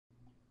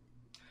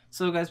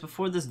So guys,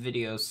 before this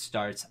video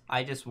starts,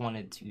 I just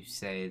wanted to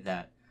say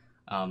that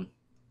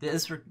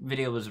this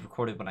video was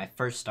recorded when I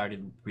first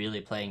started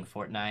really playing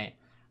Fortnite.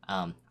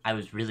 I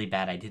was really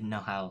bad. I didn't know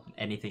how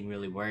anything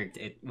really worked.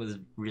 It was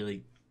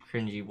really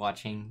cringy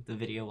watching the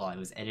video while I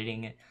was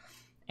editing it.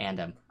 And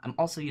I'm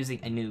also using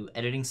a new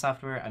editing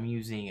software. I'm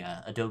using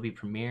Adobe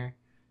Premiere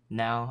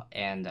now,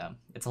 and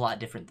it's a lot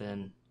different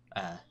than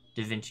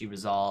DaVinci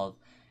Resolve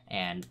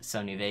and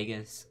Sony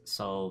Vegas.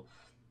 So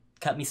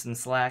cut me some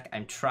slack.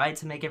 I tried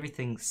to make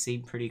everything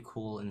seem pretty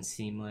cool and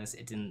seamless.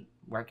 It didn't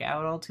work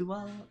out all too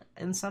well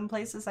in some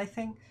places, I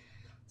think.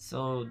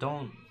 So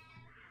don't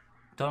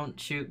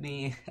shoot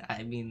me.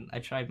 I mean, I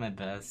tried my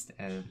best,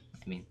 and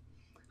I mean,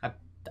 I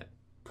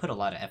put a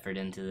lot of effort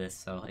into this.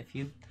 So if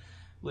you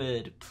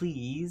would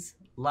please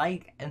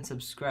like and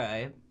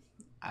subscribe,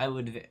 I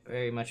would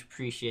very much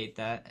appreciate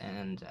that.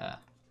 And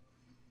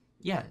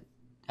yeah,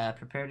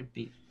 prepare to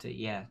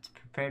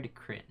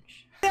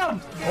cringe. Hey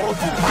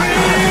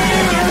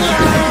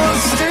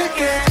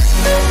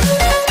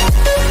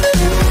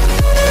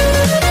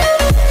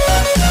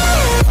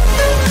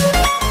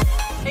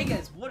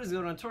guys, what is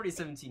going on?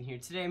 Torty17 here.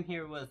 Today I'm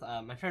here with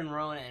my friend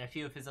Rowan and a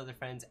few of his other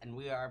friends, and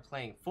we are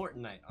playing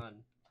Fortnite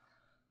on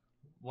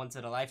once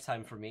in a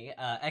lifetime for me,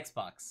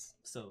 Xbox.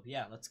 So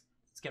yeah, let's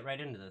get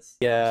right into this.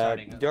 Yeah,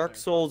 Dark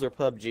Souls or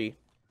PUBG.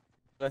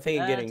 I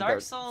think getting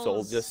Dark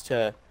Souls just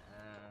to.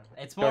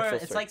 It's more.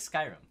 It's like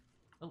Skyrim.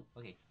 Oh,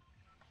 okay.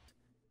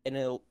 And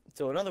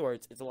so in other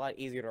words, it's a lot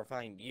easier to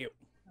find you.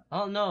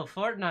 Oh no,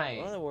 Fortnite.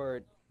 In other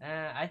words,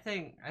 I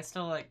think I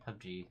still like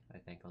PUBG. I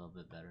think a little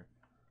bit better.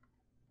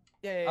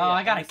 Yeah. Oh,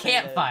 I got a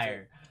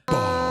campfire.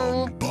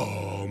 Bum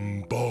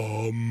bum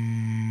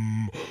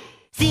bum.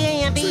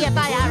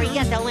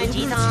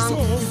 C-A-M-B-F-I-R-E-S-O-N-G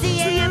song.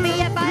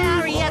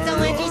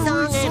 C-A-M-B-F-I-R-E-S-O-N-G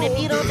song. And if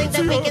you don't think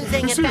that we can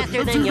sing it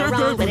faster, then you're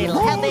wrong. But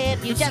it'll help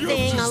if you just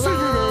sing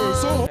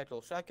along.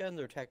 Tactical shotguns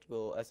or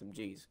tactical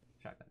SMGs?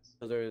 Shotguns.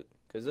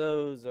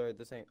 Those are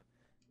the same.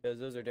 Because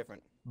those are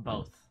different.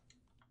 Both.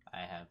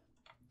 I have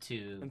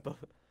two.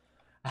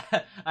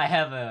 I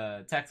have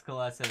a tactical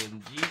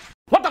SMG.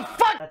 What the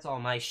fuck? That's all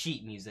my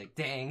sheet music.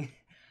 Dang.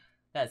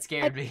 That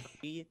scared me.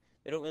 They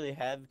don't really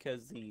have,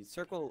 because the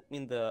circle, I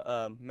mean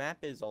the map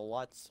is a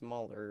lot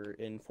smaller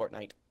in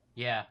Fortnite.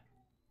 Yeah.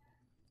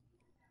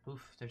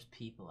 Oof, there's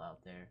people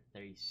out there.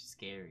 They're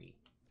scary.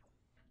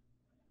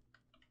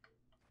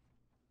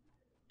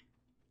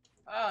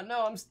 Oh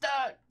no, I'm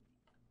stuck!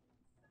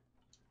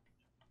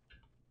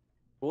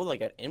 Oh, like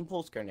got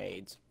impulse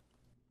grenades.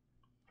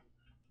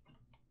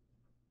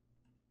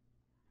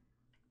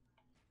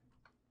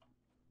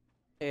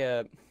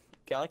 Hey,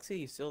 Galaxy,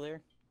 you still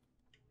there?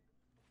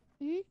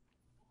 Hmm?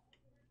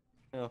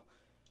 No.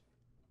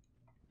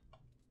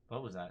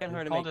 What was that? Can't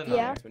hard to Called make in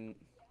Yeah. thing.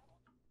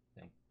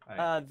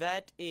 Right.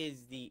 That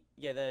is the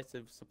that's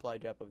a supply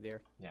drop over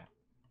there. Yeah.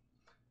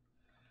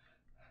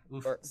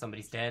 Oof,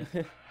 somebody's dead.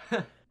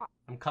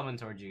 I'm coming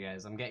towards you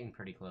guys. I'm getting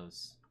pretty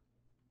close.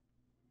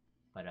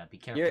 But be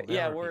careful.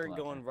 Yeah, we're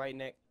going right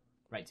to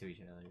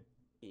each other.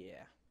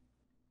 Yeah.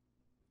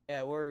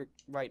 Yeah, we're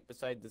right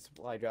beside the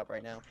supply drop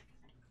right now.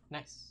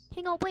 Nice.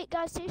 Hang on, wait,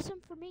 guys, save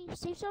some for me.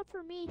 Save some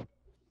for me.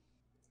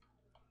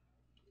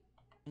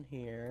 In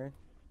here.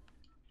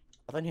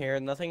 Nothing here.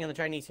 Nothing in the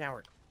Chinese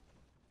tower.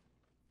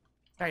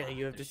 Sorry,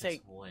 you have to say.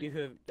 You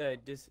have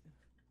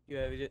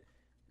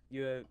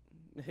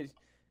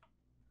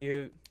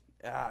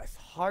it's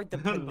hard to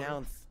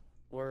pronounce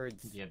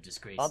words. You have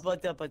disgrace. Oh no,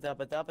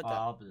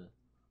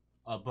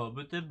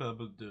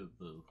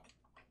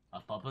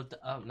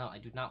 I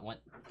do not want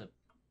the.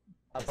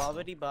 A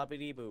bobbity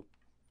bobbity boo.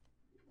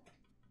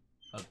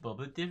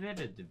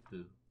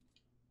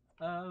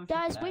 Oh,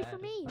 guys, wait for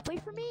me.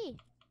 Wait for me.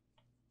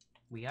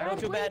 We are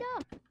Guys, too wait bad.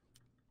 up.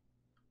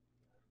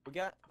 We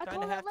got I kind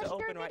call of that have to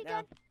legendary open right minigun.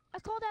 now. I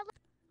call that.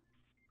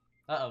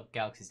 Uh-oh,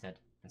 Galaxy's dead.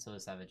 And so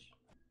is Savage.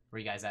 Where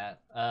you guys at?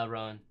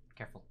 Rowan,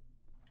 careful.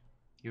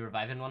 You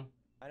reviving one?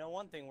 I know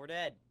one thing, we're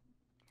dead.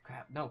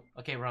 Crap, no.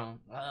 Okay, Rowan.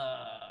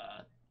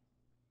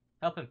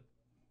 Help him.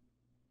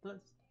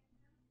 Please.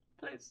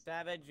 Please.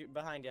 Savage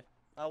behind you.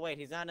 Oh wait,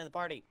 he's not in the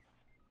party.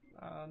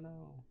 Oh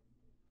no.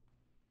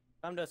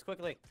 Come to us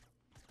quickly.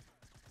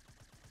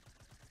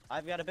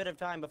 I've got a bit of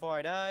time before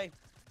I die.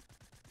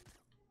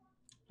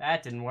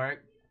 That didn't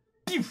work.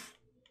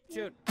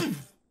 Shoot.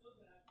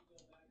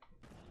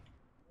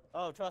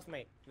 Oh, trust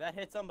me, that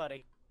hit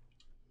somebody.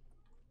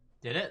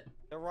 Did it?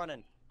 They're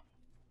running.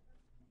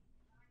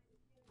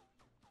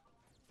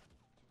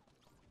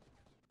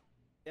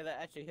 Yeah, that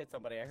actually hit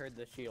somebody. I heard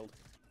the shield.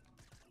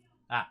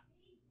 Ah.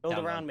 Build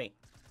Down around one. me.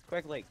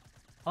 Quickly.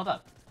 Hold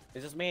up.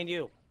 It's just me and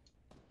you.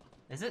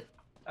 Is it?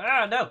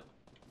 Ah, no.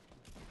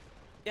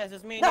 Yes,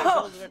 it's me and you.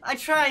 No! Build I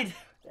tried!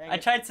 Dang I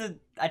it. tried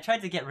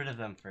to get rid of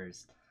them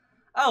first.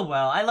 Oh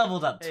well, I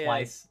leveled up Hey,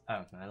 twice.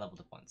 Oh, no, I leveled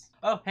up once.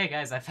 Oh, hey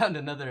guys, I found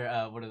another,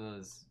 one of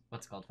those,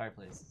 what's it called,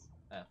 fireplace,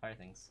 fire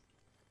things.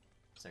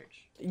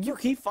 Search. You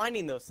keep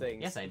finding those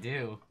things. Yes, I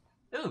do.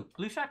 Ooh,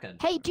 blue shotgun.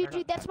 Hey, Or dude,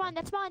 not that's shotgun. mine.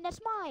 That's mine. That's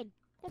mine.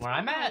 That's Where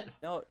I'm mine. at?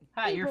 No.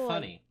 Ha, Hey, you're boy.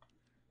 funny.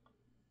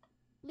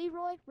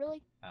 Leroy,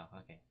 really? Oh,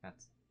 okay.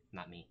 That's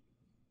not me.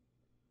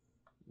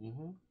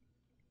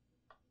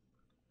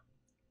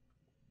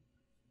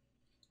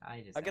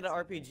 I got an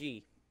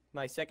RPG.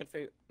 My second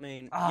favorite. Oh,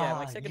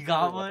 my second you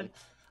got favorite one? weapon.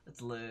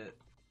 That's lit.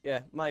 Yeah,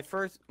 my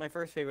first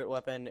favorite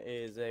weapon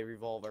is a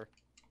revolver.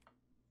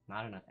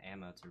 Not enough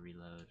ammo to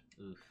reload.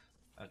 Oof.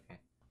 Okay.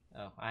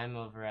 Oh, I'm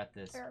over at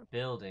this Where?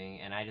 building,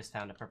 and I just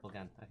found a purple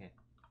gun. Okay.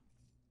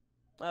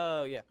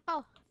 Oh yeah.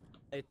 Oh.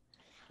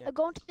 Yeah. I'm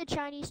going to the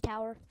Chinese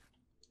tower.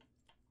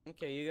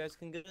 Okay, you guys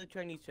can go to the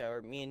Chinese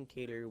tower. Me and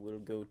Cater will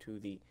go to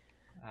the.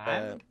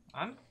 Have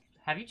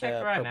you checked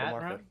where I'm purple at,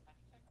 marker. Ron?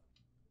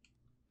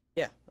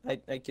 Yeah,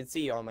 I can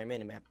see you on my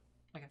minimap.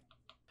 Okay.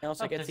 I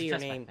also can there's see a your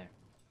chest back name. there.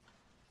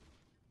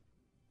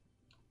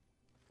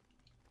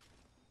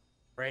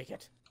 Break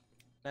it.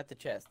 Not the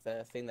chest,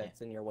 the thing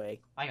that's in your way.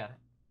 I got it.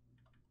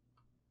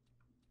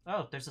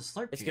 Oh, there's a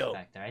slurp Let's juice go.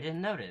 back there. I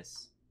didn't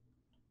notice.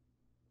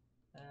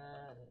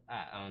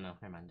 Oh no,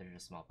 never mind. They're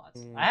just small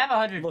pots. I have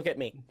 100. Look at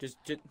me. Just.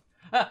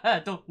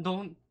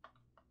 Don't.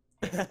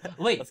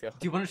 Wait. Let's go.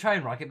 Do you want to try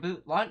rocket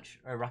boot launch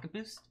or rocket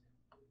boost?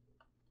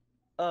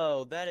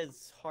 Oh, that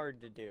is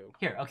hard to do.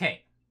 Here,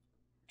 okay.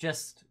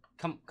 Just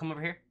come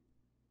over here.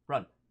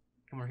 Run.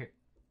 Come over here.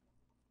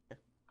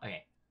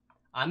 Okay.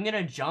 I'm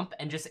gonna jump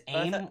and just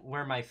aim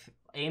where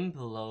aim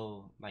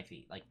below my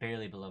feet, like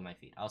barely below my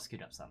feet. I'll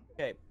scoot up some.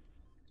 Okay.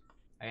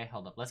 Okay,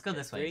 hold up. Let's go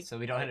this way 3, so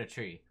we don't hit a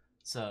tree.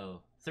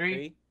 So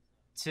 3,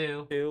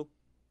 2, 2.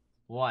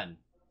 1.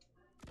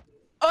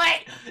 Oh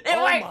wait! It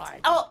Oh worked! my.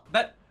 Oh,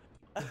 but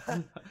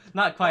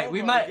not quite. Oh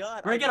we my might.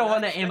 God, We're I gonna did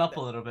want not to aim expect up a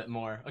that. little bit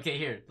more. Okay,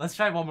 here. Let's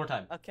try one more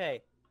time.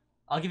 Okay.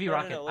 I'll give you No,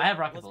 rocket. no, I have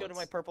rocket Let's bullets. go to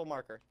my purple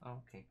marker. Oh,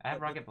 okay. I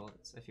have rocket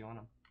bullets if you want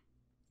them.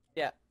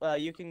 Yeah,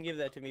 you can give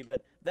that to me,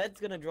 but that's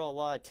gonna draw a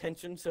lot of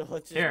attention, so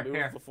let's just Here,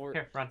 move before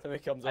run.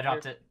 somebody comes I up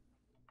dropped here. it.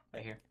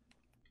 Right here.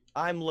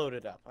 I'm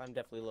loaded up. I'm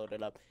definitely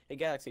loaded up. Hey,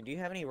 Galaxy, do you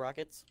have any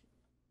rockets?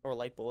 Or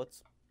light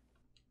bullets?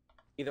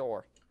 Either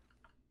or.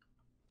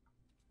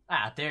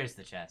 Ah, there's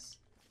the chest.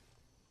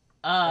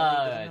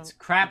 doesn't It's know-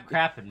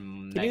 crap, and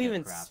Can you mega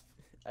even... crap.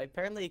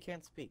 Apparently you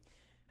can't speak.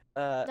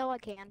 No, I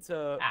can.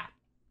 So... Ah,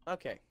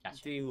 Okay.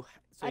 gotcha. Do you...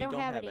 So I you don't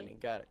don't have have any. any.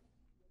 Got it.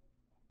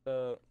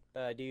 So,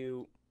 do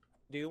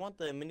you want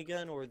the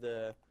minigun or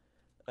the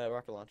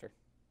rocket launcher?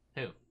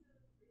 Who?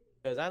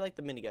 Because I like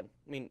the minigun.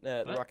 I mean,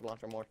 the What? rocket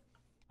launcher more.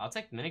 I'll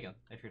take the minigun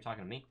if you're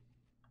talking to me.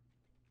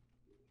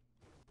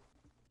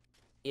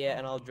 Yeah,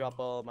 and I'll drop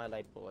all my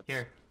light bullets.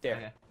 Here. There.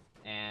 Okay.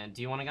 And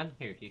do you want a gun?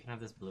 Here, you can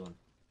have this blue one.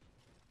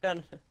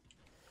 Done.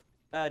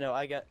 No,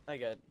 I got.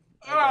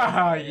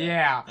 Oh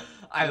yeah,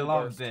 I Blue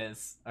love burst.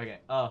 this. Okay.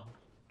 Oh,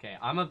 okay.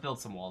 I'm gonna build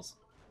some walls.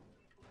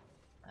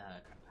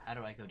 How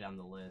do I go down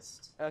the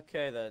list?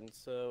 Okay then,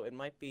 so it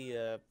might be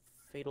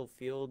Fatal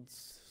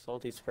Fields,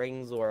 Salty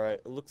Springs, or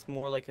it looks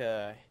more like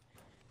a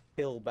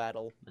hill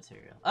battle.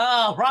 Material.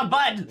 Oh, wrong to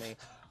button.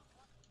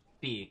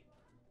 me.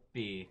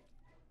 B.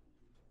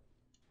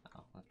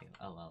 Oh, okay.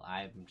 Oh well,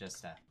 I'm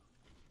just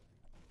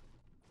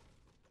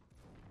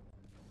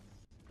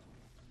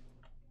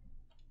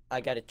I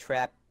got a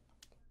trap.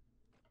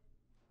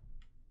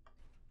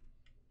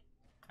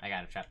 I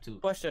got a trap too.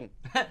 Question: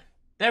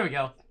 There we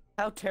go.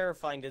 how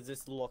terrifying does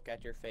this look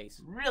at your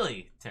face?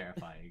 Really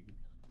terrifying.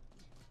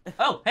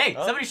 Oh, hey,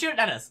 Oh. somebody's shooting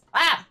at us.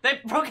 Ah, they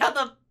broke out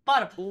the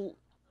bottom. Ooh,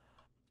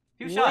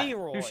 Who shot?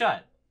 Leroy. Who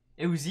shot?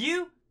 It was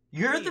you?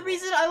 You're the Leroy.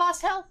 reason I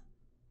lost health?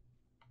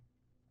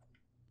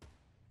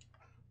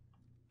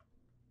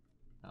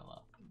 Oh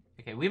well.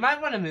 Okay, we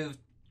might want to move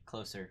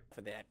closer.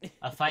 for that.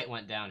 A fight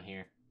went down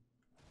here.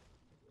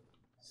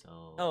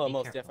 So. Oh, be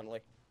most careful. definitely.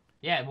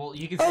 Yeah, well,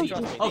 you can Oh, see.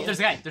 trust me, Oh, the there's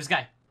a guy. There's a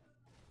guy.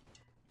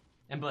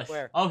 Ambush.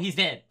 Where? Oh, he's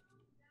dead.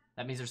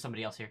 That means there's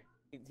somebody else here.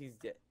 He's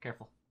dead.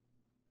 Careful.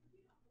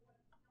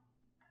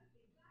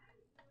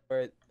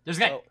 Where? There's a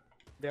guy. Oh,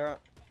 there are.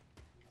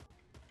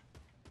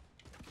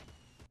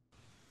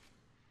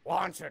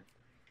 Launch it.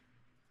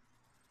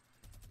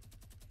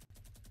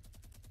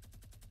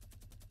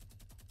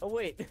 Oh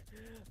wait,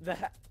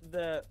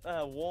 the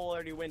wall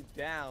already went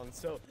down,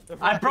 so the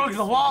I broke rockets-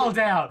 the wall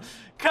down.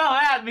 Come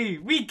at me.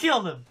 We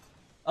killed him.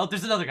 Oh,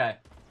 there's another guy.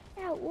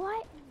 Yeah,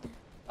 what?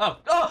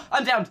 Oh,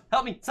 I'm down.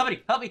 Help me.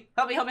 Somebody, help me.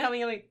 Help me.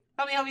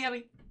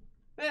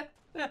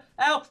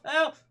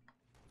 Ow.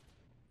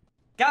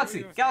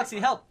 Galaxy,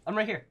 help. I'm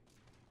right here.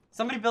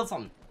 Somebody build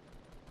something.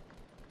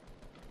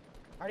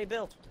 Already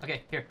built.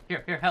 Okay, here,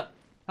 help.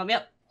 Help me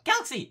up.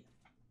 Galaxy!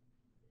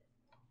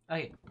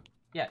 Okay,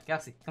 yeah,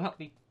 Galaxy, come help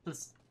me,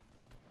 please.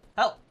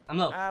 Help! I'm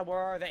low. Where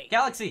are they?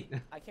 Galaxy!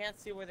 I can't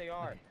see where they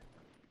are.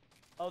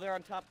 Oh, they're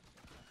on top.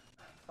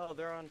 Oh,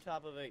 they're on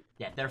top of it.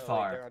 Yeah, they're wait,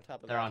 far. they're on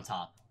top of They're that. on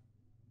top.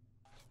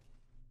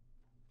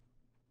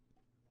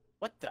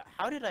 What the?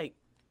 How did I?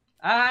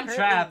 I'm Apparently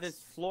trapped. This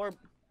floor.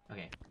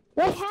 Okay,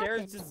 What The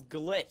stairs happened? just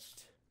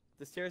glitched.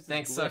 The stairs. Just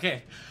thanks, glitched.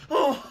 okay.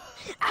 Oh,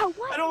 Ow,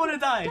 what? I don't want to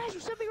die. Guys,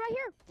 there's somebody right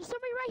here. There's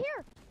somebody right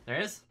here.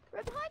 There is?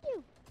 Right behind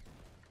you.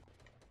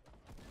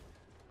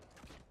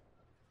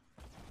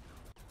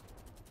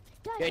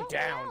 Guys, Get help me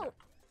down. out.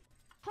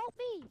 Help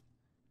me.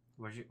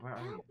 Where are you?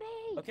 Help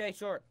me. Okay,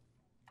 sure.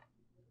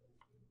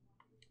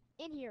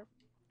 in here.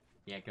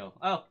 Yeah, go.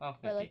 Oh,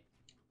 Really? okay.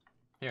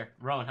 Here,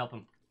 Rowan, help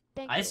him.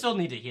 Thank I you. still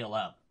need to heal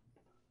up.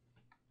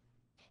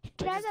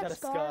 Can I I have just that got a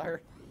scar?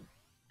 scar.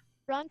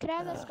 Ron, can I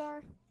have that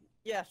scar?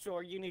 Yeah,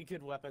 sure. You need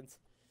good weapons.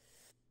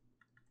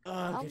 Oh,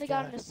 I good only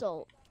got an God.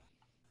 assault.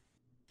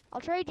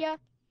 I'll trade ya.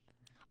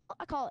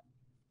 I'll call it.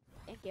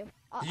 Thank you.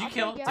 Did you I'll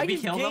kill- trade ya. Did I we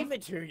just kill gave them?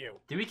 it to you.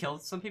 Did we kill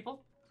some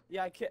people?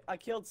 Yeah, I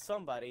killed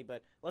somebody,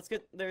 but let's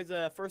get. There's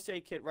a first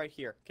aid kit right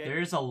here. Okay.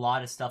 There's a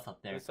lot of stuff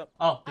up there. There's some-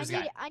 Oh, I there's a need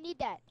guy. it. I need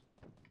that.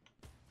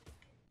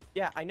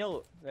 Yeah, I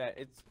know that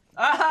it's.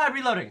 Ah,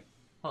 reloading.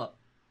 Hold up.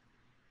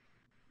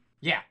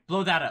 Yeah,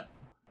 blow that up.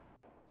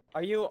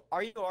 Are you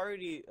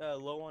already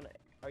low on?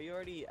 Are you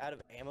already out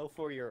of ammo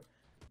for your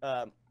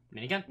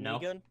Minigun? No.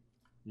 minigun?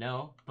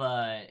 No,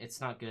 but it's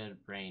not good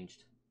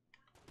ranged.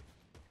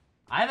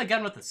 I have a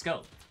gun with a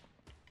scope.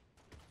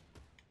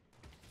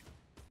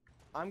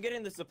 I'm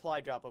getting the supply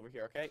drop over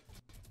here. Okay.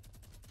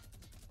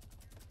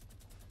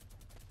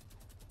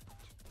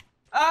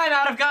 I'm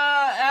out of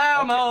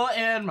ammo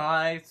in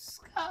my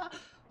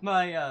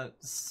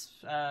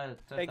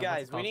Hey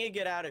guys, we need to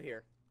get out of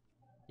here.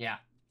 Yeah,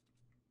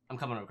 I'm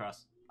coming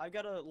across. I've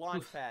got a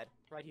launch Oof. pad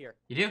right here.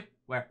 You do?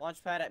 Where?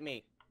 Launch pad at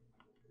me.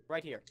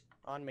 Right here,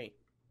 on me.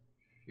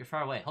 You're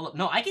far away. Hold up.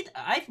 No,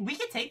 we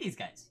could take these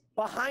guys.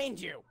 Behind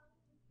you.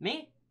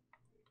 Me?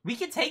 We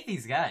could take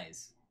these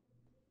guys.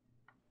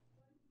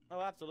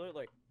 Oh,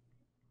 absolutely.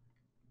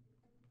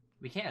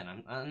 We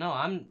can.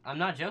 I'm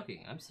not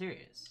joking. I'm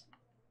serious.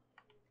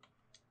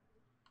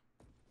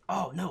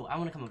 Oh no, I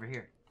want to come over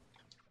here.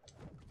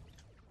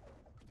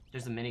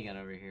 There's a minigun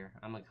over here.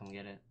 I'm gonna come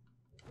get it.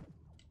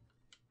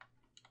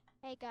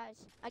 Hey guys,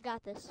 I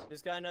got this.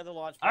 Just got another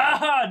launch pad.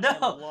 Ah, and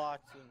no!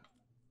 locked and-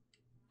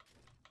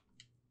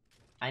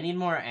 I need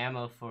more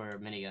ammo for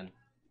minigun.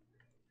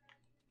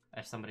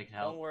 If somebody could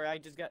help. Don't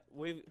worry,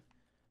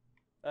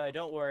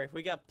 don't worry,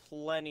 we got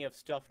plenty of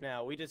stuff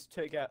now. We just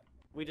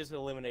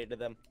eliminated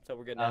them, so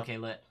we're good now. Okay,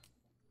 lit.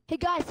 Hey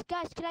guys,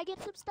 can I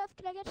get some stuff?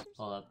 Can I get some stuff?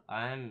 Hold up.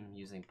 I'm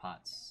using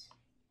pots.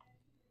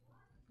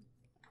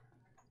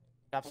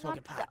 Stop I'm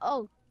smoking not- pot.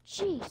 Oh,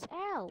 jeez,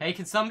 ow. Hey,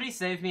 can somebody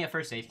save me a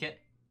first aid kit?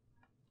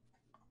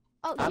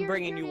 Oh, I'm here-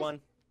 bringing here you it is.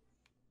 one.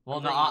 Well,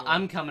 I'm no, bringing you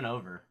I'm coming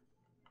over.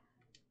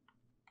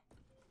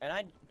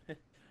 And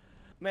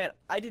man,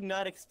 I did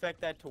not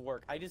expect that to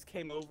work. I just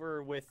came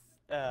over with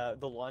the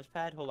launch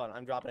pad. Hold on,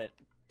 I'm dropping it.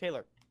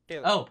 Taylor.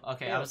 Oh,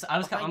 okay. Yeah,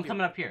 I'm behind you.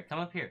 coming up here. Come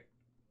up here.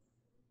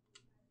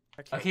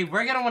 Okay,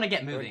 we're gonna want to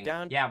get moving.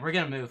 down. Yeah, we're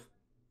gonna move.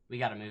 We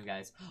gotta move,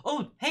 guys.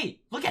 Oh, hey,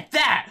 look at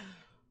that!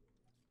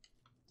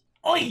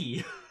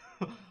 Oi!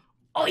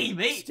 Oi,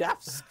 mate!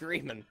 Stop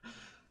screaming.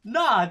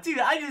 Nah, dude,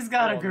 I just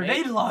got a Oh,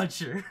 grenade mate.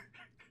 launcher.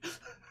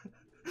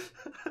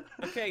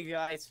 Okay,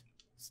 guys,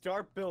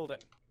 start building.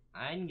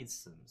 I need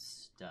some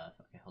stuff.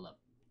 Okay, hold up.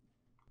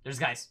 There's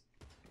guys.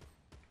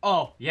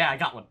 Oh, yeah, I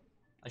got one.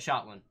 I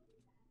shot one.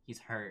 He's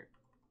hurt.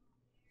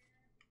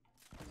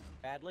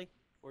 Badly,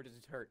 or does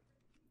it hurt?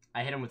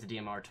 I hit him with the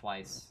DMR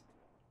twice.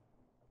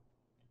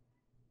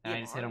 And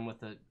I just hit DMR? him with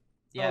the...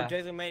 Yeah.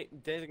 Oh,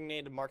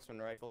 designated marksman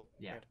rifle.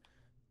 Yeah. Good.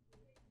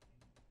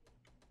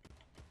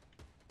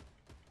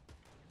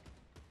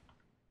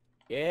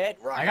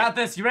 Get right. I got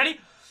this. You ready?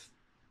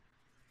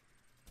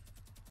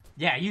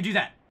 Yeah, you do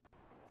that.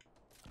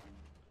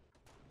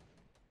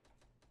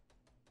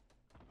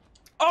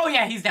 Oh,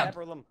 yeah, he's down.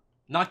 Pepper them.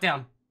 Knocked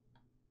down.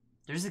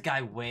 There's a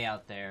guy way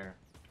out there.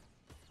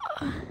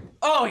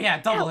 Oh, yeah,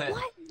 double Ow, hit.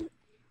 what?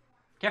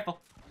 Careful.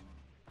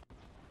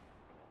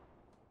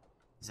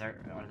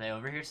 Are they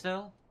over here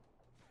still?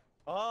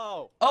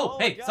 Oh. Oh,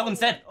 my hey, God, someone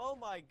said- Oh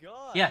my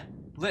god. Yeah,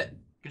 lit.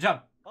 Good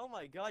job. Oh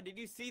my god, did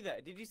you see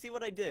that? Did you see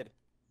what I did?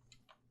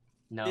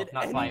 No, Did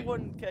not quite.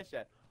 anyone catch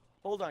that?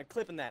 Hold on,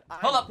 clipping that.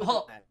 Hold up, hold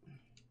up. That.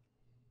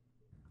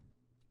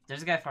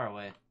 There's a guy far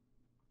away.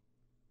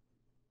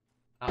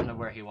 I don't know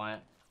where he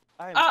went.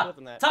 I'm Ah!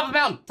 clipping that. Top of the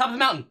mountain! Top of the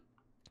mountain!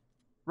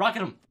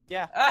 Rocket him!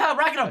 Yeah, Ah,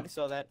 rocket I him!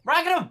 saw that.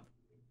 Rocket him!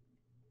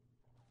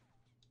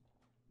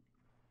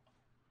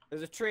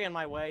 There's a tree in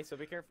my way, so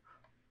be careful.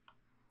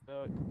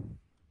 So,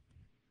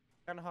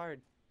 kind of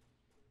hard.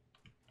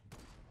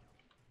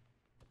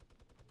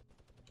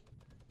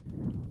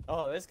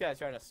 Oh, this guy's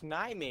trying to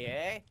snipe me,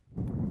 eh?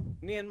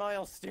 Me and my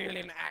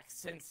Australian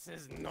accents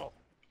is no.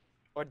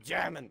 Or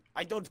German.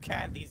 I don't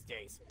care these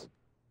days.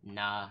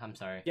 Nah, I'm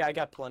sorry. Yeah, I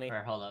got plenty.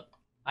 Or, hold up.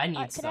 I need can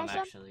I have some, some?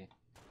 actually.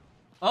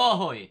 Oh,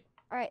 hoy.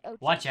 Alright, oh,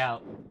 Watch jeez.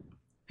 out.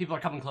 People are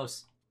coming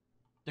close.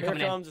 They're Here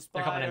coming comes in. a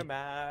They're coming in.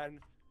 Spider-Man.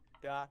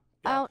 Da,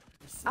 I don't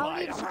need a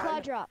Spider-Man. supply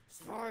drop.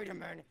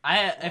 Spider-Man.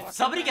 If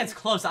somebody gets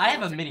close, I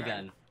have a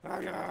minigun.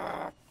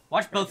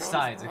 Watch both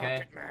sides,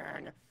 okay?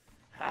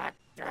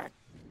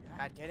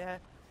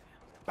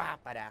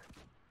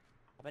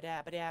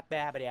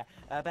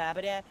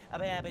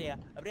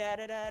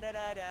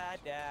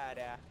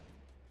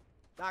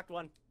 Knocked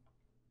one.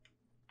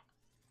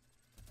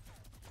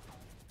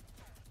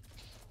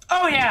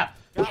 Oh, yeah!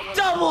 Got one.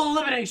 Double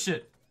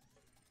elimination!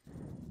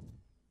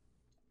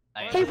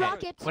 Hey, Okay.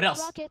 rockets! What else?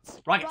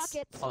 Rockets!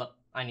 Rockets! Hold up.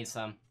 I need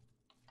some.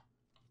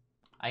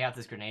 I got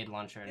this grenade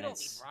launcher, You and don't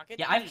it's need rockets,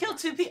 yeah. you I've need killed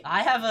 2 people.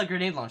 I have a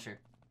grenade launcher.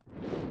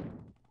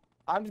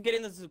 I'm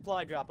getting the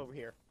supply drop over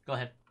here. Go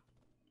ahead.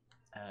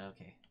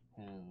 Okay.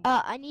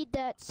 I need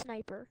that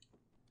sniper.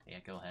 Yeah,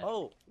 go ahead.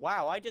 Oh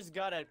wow! I just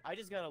got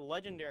a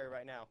legendary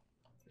right now.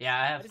 Yeah,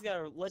 I I have. just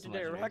got a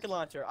legendary legendaries. rocket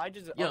launcher. I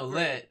just Yo, upgraded.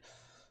 lit.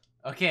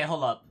 Okay,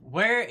 hold up.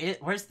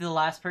 Where's the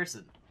last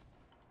person?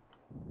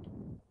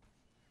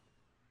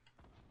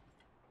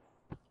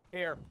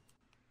 Here.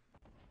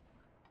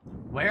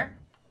 Where?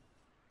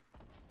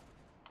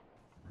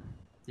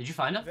 Did you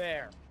find him?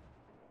 There.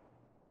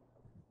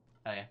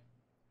 Okay.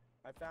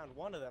 I found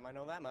one of them. I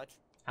know that much.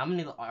 How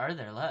many are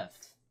there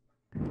left?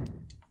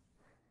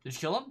 Did you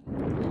kill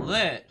him?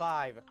 Lit.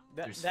 5.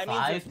 There's that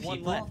 5 means there's one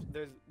people?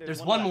 left.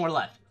 There's one more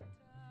left.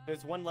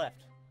 There's one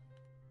left.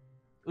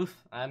 Oof,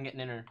 I'm getting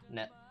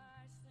internet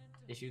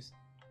issues.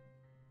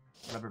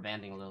 Rubber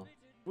banding a little.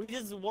 We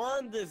just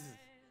won this.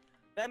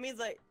 That means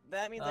I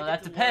That get to learn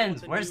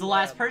depends. with Where's the new,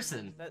 last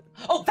person? that-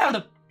 Oh, found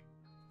him!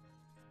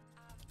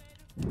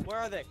 Where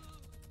are they?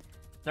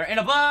 They're in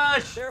a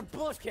bush! They're a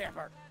bush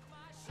camper.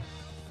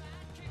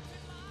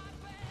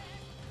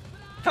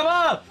 Come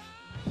on!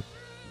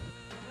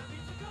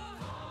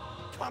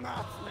 Come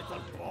out, little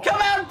boy.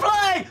 Come out and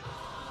play!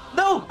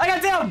 No, I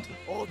got downed!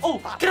 Oh,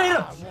 Papa get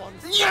him!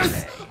 wants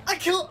Yes!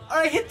 play.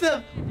 I hit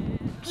them!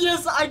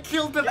 Yes, I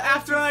killed them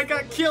after I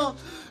got killed!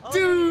 Oh,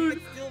 Dude! you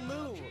can still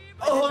move.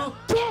 Oh,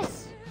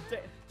 Yes!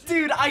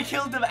 dude, I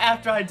killed him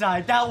after I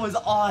died. That was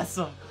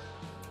awesome.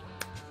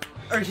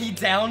 Or he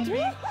downed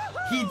me?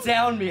 He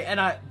downed me, and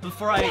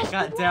before I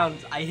got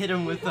downed, I hit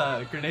him with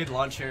a grenade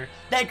launcher.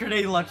 That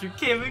grenade launcher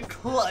came in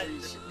clutch.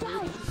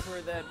 Thank you for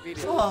that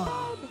video.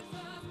 Oh,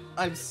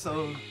 I'm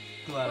so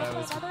glad I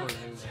was Another? recording.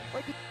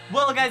 Or did-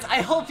 Well, guys,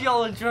 I hope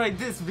y'all enjoyed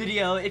this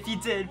video. If you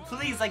did,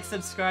 please like,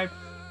 subscribe.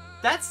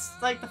 That's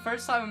like the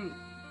first time.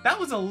 That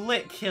was a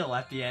lit kill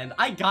at the end.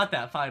 I got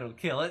that final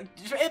kill.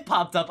 It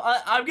popped up.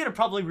 I'm gonna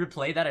probably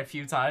replay that a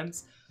few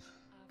times.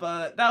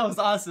 But that was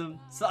awesome.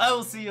 So I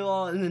will see you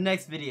all in the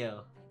next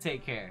video.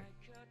 Take care.